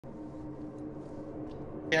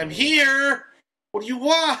I'm here! What do you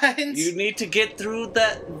want? You need to get through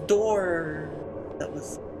that door. That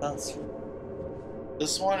was us.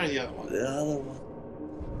 This one or the other one? The other one.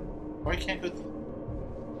 Or I can't go through.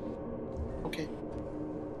 Okay.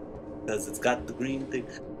 Because it's got the green thing.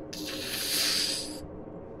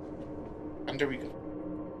 Under we go.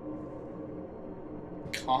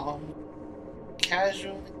 Calm.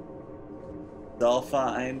 Casually. It's all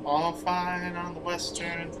fine. All fine on the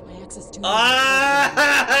western. My access to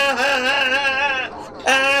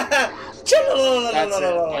That's it.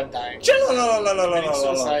 I'm dying. Committing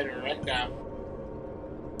suicide right now.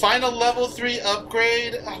 Find a level 3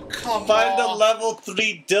 upgrade? Oh, come on. Find a level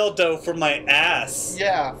 3 dildo for my ass.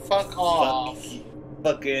 Yeah, fuck off.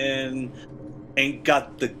 Fucking ain't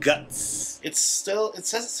got the guts. It's still, it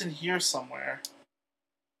says it's in here somewhere.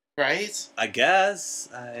 Right? I guess.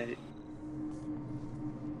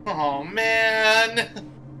 Oh, man.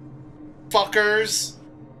 Fuckers.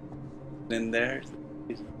 In there.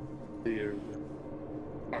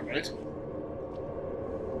 Alright.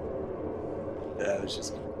 That was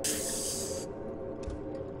just.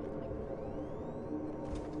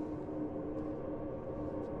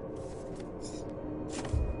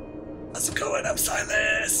 How's it going? I'm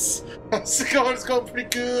Silas. How's it going? It's going pretty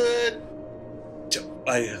good.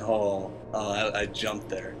 I jumped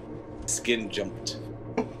there. Skin jumped.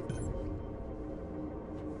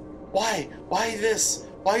 Why? Why this?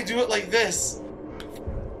 Why do it like this?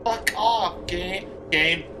 Fuck off, game.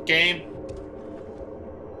 Game.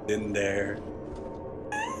 In there.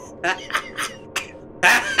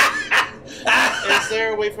 Is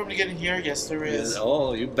there a way for him to get in here? Yes, there is.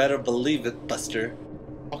 Oh, you better believe it, Buster.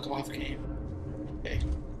 Fuck off, game.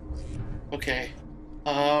 Okay.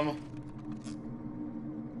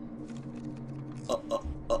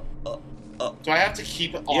 Do I have to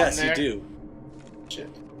keep it on yes, there? Yes, you do. Shit.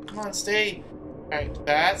 Come on, stay. Alright,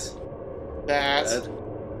 that.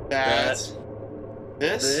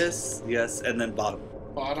 This, yes, and then bottom.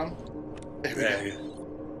 Bottom. There we go.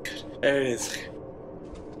 Good. There it is.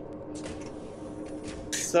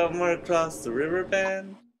 Somewhere across the river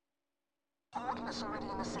band. Coordinates already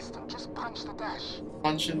in the system. Just punch the dash.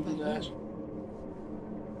 Punch in the dash.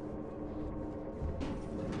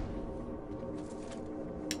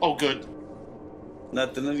 Oh, good.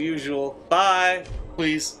 Nothing unusual. Bye.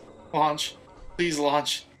 Please launch. Please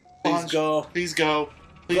launch. Launch. Please go. Please go.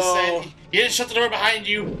 Please go. say. You didn't shut the door behind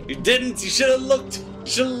you. You didn't. You should have looked. You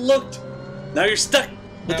should have looked. Now you're stuck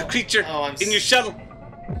with the creature in your shuttle.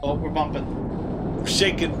 Oh, we're bumping. We're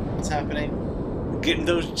shaking. What's happening? We're getting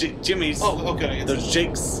those jimmies. Oh, good. I get those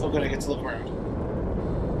jakes. Oh, good. I get to look around.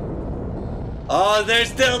 Oh, there's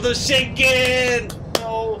still the shaking.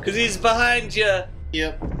 No. Because he's behind you.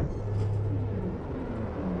 Yep.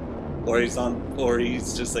 Or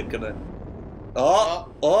he's just like gonna.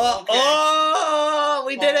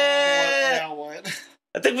 We did it! Now what?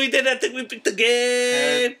 I think we did it. I think we picked the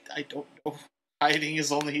game. I don't know. Hiding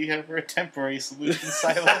is only ever a temporary solution,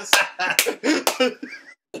 Silas.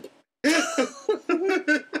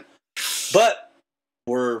 But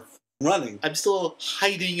we're running. I'm still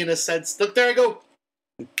hiding in a sense. Look, there I go.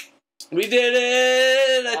 We did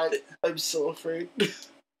it. I'm so afraid.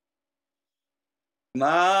 Come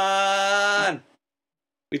on.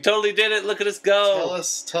 We totally did it. Look at us go.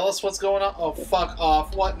 Tell us what's going on. Oh, fuck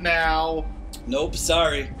off. What now? Nope,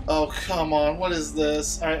 sorry. Oh, come on. What is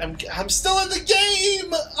this? Alright, I'm still in the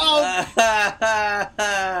game! Oh.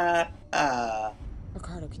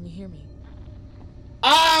 Ricardo, can you hear me?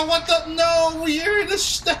 Ah, what the? No, you're in the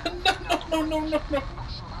no.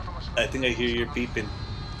 I think I hear you beeping.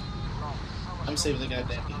 I'm saving the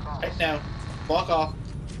goddamn game. Right now. Walk off.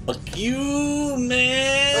 Fuck you,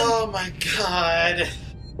 man! Oh my god.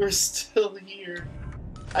 We're still here.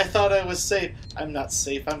 I thought I was safe. I'm not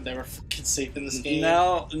safe. I'm never fucking safe in this game.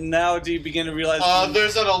 Now do you begin to realize...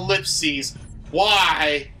 there's an ellipses.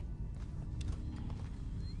 Why?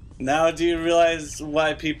 Now do you realize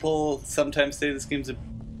why people sometimes say this game's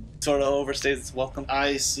sort of overstays its welcome?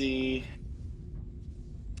 I see.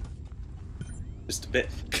 Just a bit.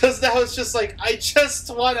 Because now it's just like, I just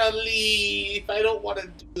want to leave. I don't want to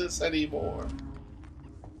do this anymore.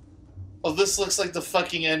 Oh, this looks like the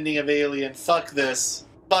fucking ending of Alien. Fuck this.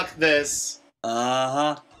 Fuck this.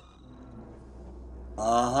 Uh-huh.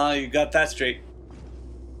 Uh-huh, you got that straight.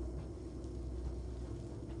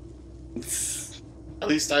 At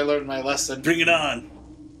least I learned my lesson. Bring it on.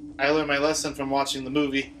 I learned my lesson from watching the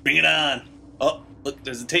movie. Bring it on. Oh, look,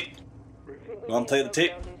 there's a tape. You want to play the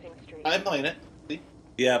tape? I'm playing it. See?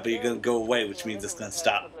 Yeah, but you're going to go away, which means it's going to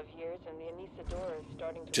stop.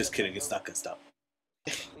 Just kidding, it's not going to stop.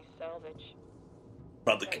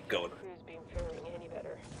 Probably keep going.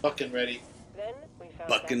 Fucking ready.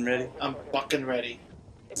 Fucking ready? I'm fucking ready.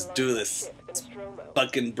 Let's do this. Let's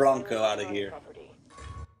fucking Bronco out of here.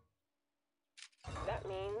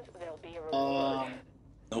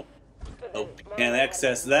 Nope. Nope. Can't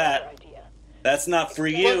access that. That's not for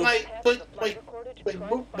you. But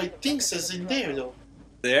my thing says in there though.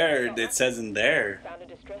 There, it says in there.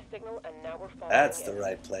 That's the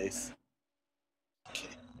right place.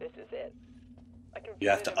 You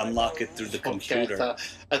have to unlock it through the computer. Okay,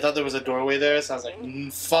 I thought there was a doorway there, so I was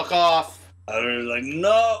like, fuck off. I was like,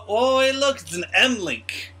 no. Oh, hey, look, it's an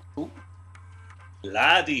M-Link.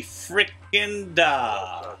 La-di frickin'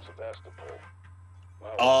 da.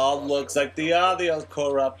 Oh, looks like the audio's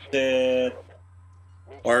corrupted.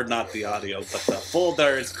 Or not the audio, but the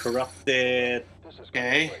folder is corrupted.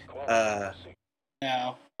 Okay.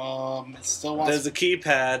 Now, it still wants. There's a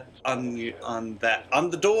keypad on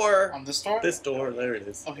the door. On this door? This door, there it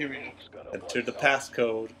is. Oh, here we go. Enter the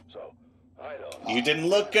passcode. You didn't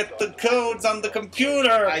look at the codes on the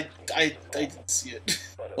computer. I didn't see it.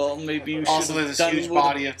 Well, maybe you should. Also, there's this huge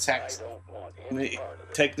body of text.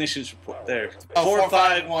 Technician's report there. Oh,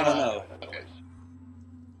 4510. Okay.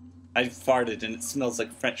 I farted and it smells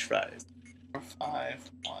like French fries.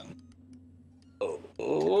 451.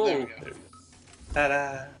 Oh. There we go.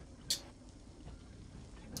 Ta-da.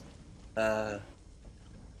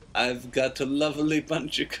 I've got a lovely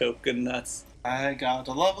bunch of coconuts. I got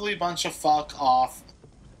a lovely bunch of fuck off.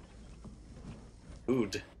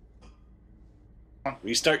 Food.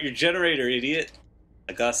 Restart your generator, idiot.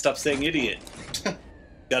 I gotta stop saying idiot.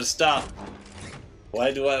 Gotta stop.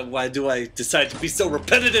 Why do I decide to be so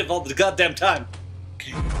repetitive all the goddamn time?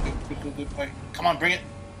 Okay, good. Come on, bring it,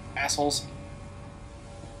 assholes.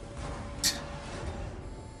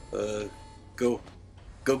 Go,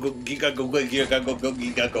 giga, go,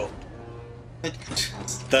 giga, go.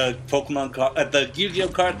 The Pokemon card, the Yu-Gi-Oh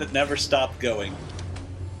card that never stopped going.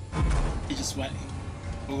 He just went.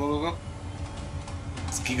 Go.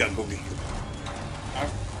 It's giga, go, giga.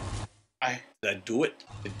 Did I do it?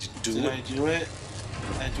 Did you do it? Did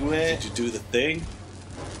I do it? Did you do the thing?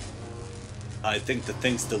 I think the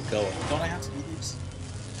thing's still going. Don't I have to do these?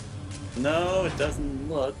 No, it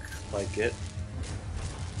doesn't look like it.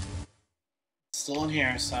 It's still in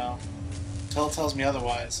here, so until it tells me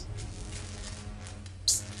otherwise.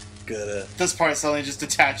 Gotta This part suddenly just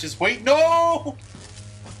detaches. Wait, no!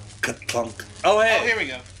 cut clunk. Oh hey! Oh, here we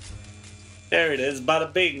go. There it is.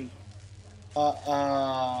 Bada bing. Oh,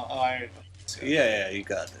 I. Yeah, you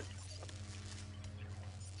got it.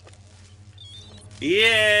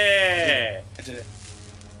 Yeah! I did it.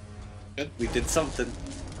 Good. We did something.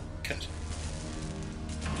 Good.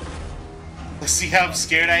 Let's see how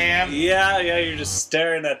scared I am. Yeah, you're just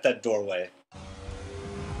staring at that doorway.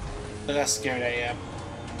 Look how scared I am.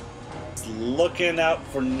 Just looking out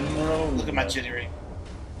for no. Look at my jittering.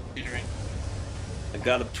 I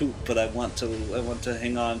gotta poop, but I want to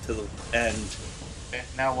hang on to the end. Okay,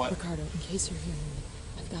 now what? Ricardo, in case you're hearing me,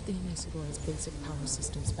 I've got the Inesador's basic power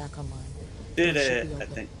systems back online. Did Doors should it? be I open.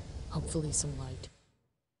 think. Hopefully some light.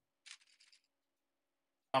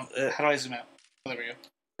 How do I zoom out? Oh, there we go.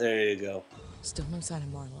 There you go. Still no sign of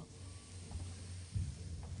Marlo.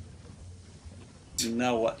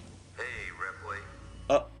 Now what? Hey, Ripley.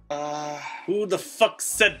 Who the fuck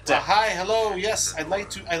said that? Hi, hello, yes, I'd like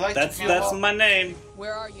to feel That's well. my name.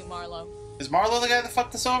 Where are you, Marlo? Is Marlo the guy that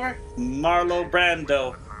fucked us over? Marlo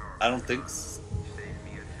Brando. I don't think so.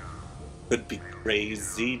 Could be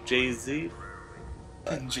crazy, Jay-Z.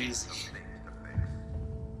 Jeez.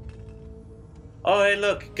 Oh, hey,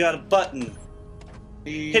 look, got a button.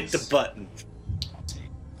 Hit the button.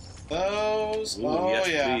 Those. Ooh, oh, yes,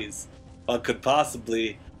 yeah. please. What could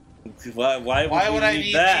possibly... Why would I need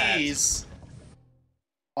need that? these?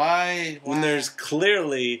 Why? When there's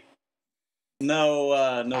clearly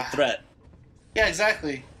no threat. Yeah,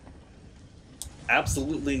 exactly.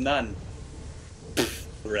 Absolutely none.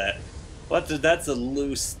 Threat. That's a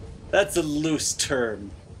loose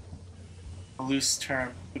term. A loose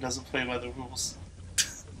term. Who doesn't play by the rules?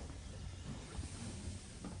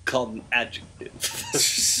 Called an adjective.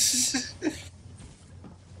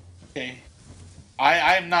 Okay.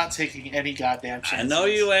 I'm not taking any goddamn chances. I know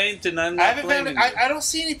you ain't, and I'm I not haven't found. blaming you. I don't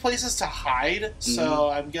see any places to hide,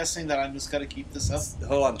 so I'm guessing that I'm just gonna keep this up.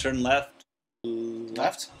 Hold on, turn left.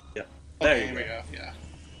 Left? Yeah. There Okay, you here go. we go. Yeah.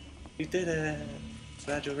 You did it.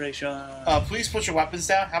 Congratulations. Please put your weapons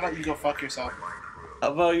down. How about you go fuck yourself?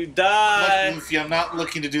 How about you die? Look, Luffy, I'm not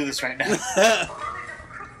looking to do this right now.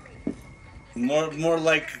 more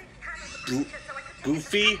like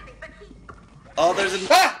Goofy. Oh, there's an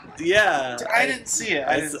Ah! yeah. I didn't see it.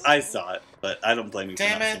 I saw it. But I don't blame you for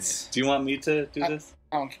Damn not it. seeing it. Do you want me to do this?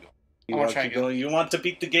 I don't keep going. You I want wanna try to keep again. going? You want to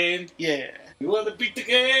beat the game? Yeah. You want to beat the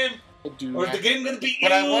game? I do. Or is the game going to beat you?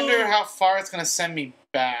 But I wonder how far it's going to send me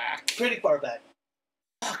back. Pretty far back.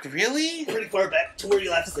 Fuck, really? Pretty far back to where you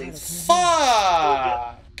last saved.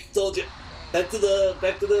 Fuck! Told you. Back to the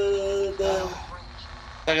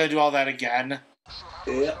I gotta do all that again.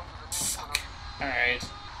 Yeah. Fuck. Alright.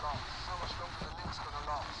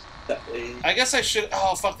 That way. I guess I should.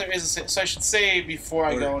 Oh, fuck, there is a save. So I should save before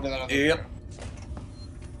I go into that other Yep. room.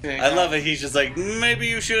 Okay, I love it. He's just like, maybe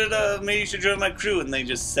you should join my crew, and then he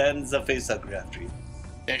just sends a facehugger after you.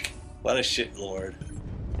 Dick. What a shit lord.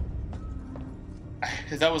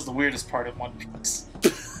 That was the weirdest part of One Piece.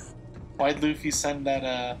 Why'd Luffy send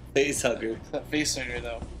that Facehugger. facehugger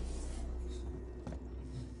though?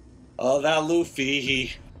 Oh, that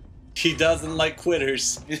Luffy, he doesn't like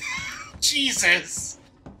quitters. Jesus!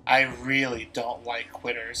 I really don't like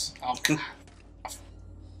quitters. Oh, God.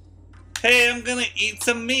 Hey, I'm gonna eat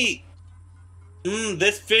some meat.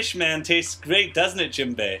 This fish man tastes great, doesn't it,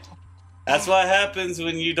 Jinbei? That's what happens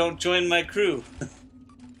when you don't join my crew.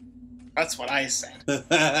 That's what I said.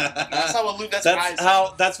 That's not what Luffy. That's what I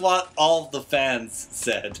said. That's what all the fans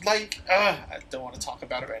said. Like, I don't want to talk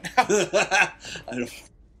about it right now. I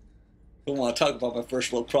don't want to talk about my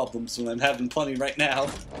first world problems when I'm having plenty right now.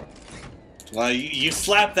 Well, you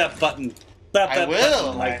slap that button. Slap that I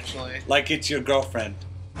will, button actually. like it's your girlfriend.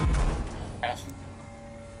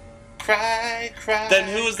 Cry, cry. Then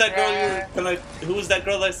who was that cry. girl who was that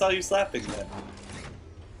girl that I saw you slapping then?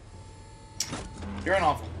 You're an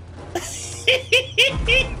awful.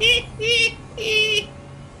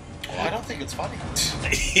 Well, I don't think it's funny.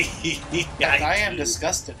 I am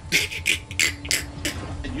disgusted.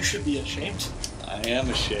 And you should be ashamed. I am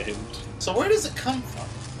ashamed. So where does it come from?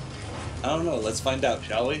 I don't know. Let's find out,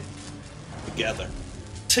 shall we? Together.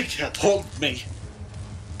 Together. Hold me.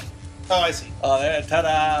 Oh, I see. Oh, there.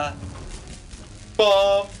 Ta-da.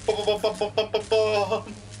 Bum, bum, bum, bum, bum, bum, bum,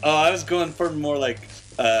 bum. Oh, I was going for more like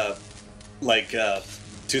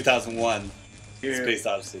 2001 Here. Space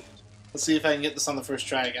Odyssey. Let's see if I can get this on the first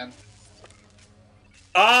try again.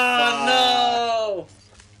 Oh, no!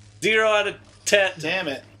 0 out of 10. Damn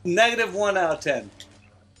it. -1 out of 10.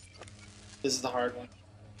 This is the hard one.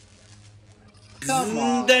 Come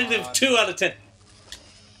on. -2 out of 10.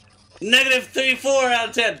 -3, 4 out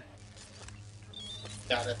of 10.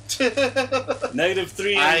 Got it.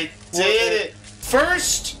 -3. I did it.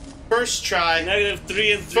 First try. -3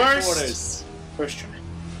 3/4. First try.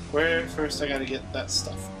 Where first I gotta get that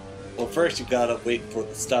stuff. Well, first you gotta wait for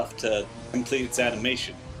the stuff to complete its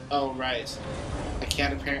animation. Oh, right. I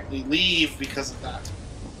can't apparently leave because of that.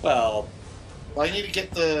 Well, Well, I need to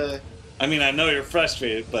get the... I mean, I know you're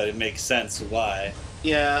frustrated, but it makes sense why.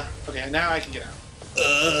 Yeah. Okay, now I can get out.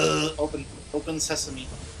 Open sesame.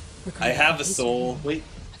 I have a soul. Wait,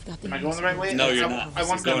 am I going the right way? No, you're not. I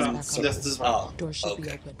want to go Going down. in This circles. is what I want. Doors should be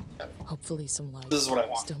Okay. open. Hopefully some light. This is what I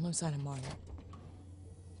want. Still no sign of Marlon.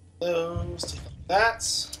 Those, take that.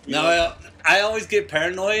 No, I always get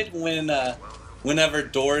paranoid whenever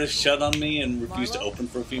doors shut on me and refuse to open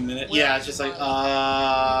for a few minutes. Yeah, it's just like,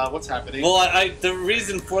 what's happening? Well, the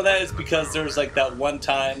reason for that is because there was like that one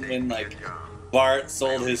time when like Bart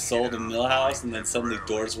sold his soul to Millhouse, and then suddenly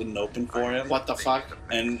doors wouldn't open for him. What the fuck?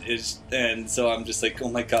 And so I'm just like, oh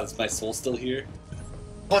my god, is my soul still here?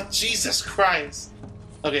 What? Jesus Christ.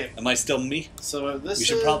 Okay, Am I still me? so this We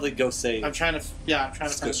should probably go save. I'm trying to... Yeah, I'm trying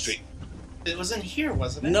Let's to... go straight. It was in here,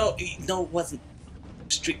 wasn't it? No, it wasn't.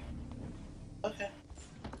 Street. Okay.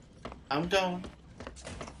 I'm going.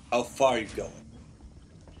 How far are you going?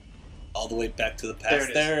 All the way back to the past. There it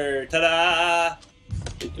is. There. Ta-da!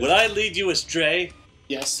 Would I lead you astray?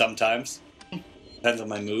 Yes. Sometimes. Depends on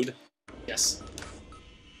my mood. Yes.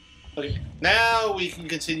 Okay, now we can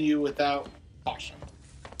continue without caution.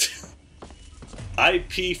 I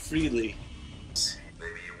pee freely.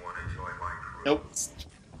 Maybe you want to join my crew. Nope.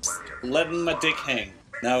 Letting my dick hang.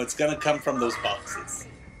 Now it's gonna come from those boxes.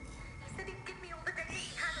 He said he'd give me all the data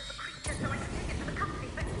he had as a creature so I could take it to the company,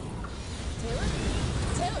 but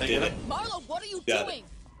Taylor? Get it? Marlo, what are you Got it. doing?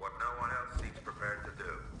 What no one else seems prepared to do.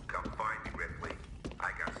 Come find me, Ripley.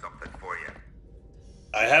 I got something for you.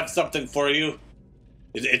 I have something for you.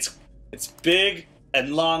 It's big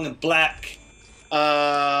and long and black.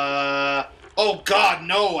 Oh god,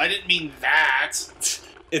 no, I didn't mean that.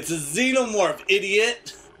 It's a xenomorph,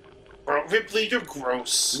 idiot. Bro, Ripley, you're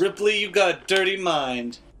gross. Ripley, you got a dirty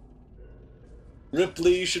mind.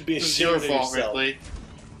 Ripley, you should be This is ashamed your of fault, yourself. Ripley.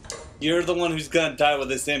 You're the one who's gonna die with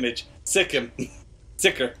this image. Sick him.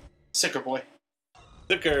 Sicker. Sicker boy.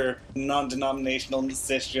 Sicker, non-denominational,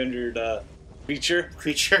 cisgendered creature.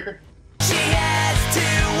 Creature.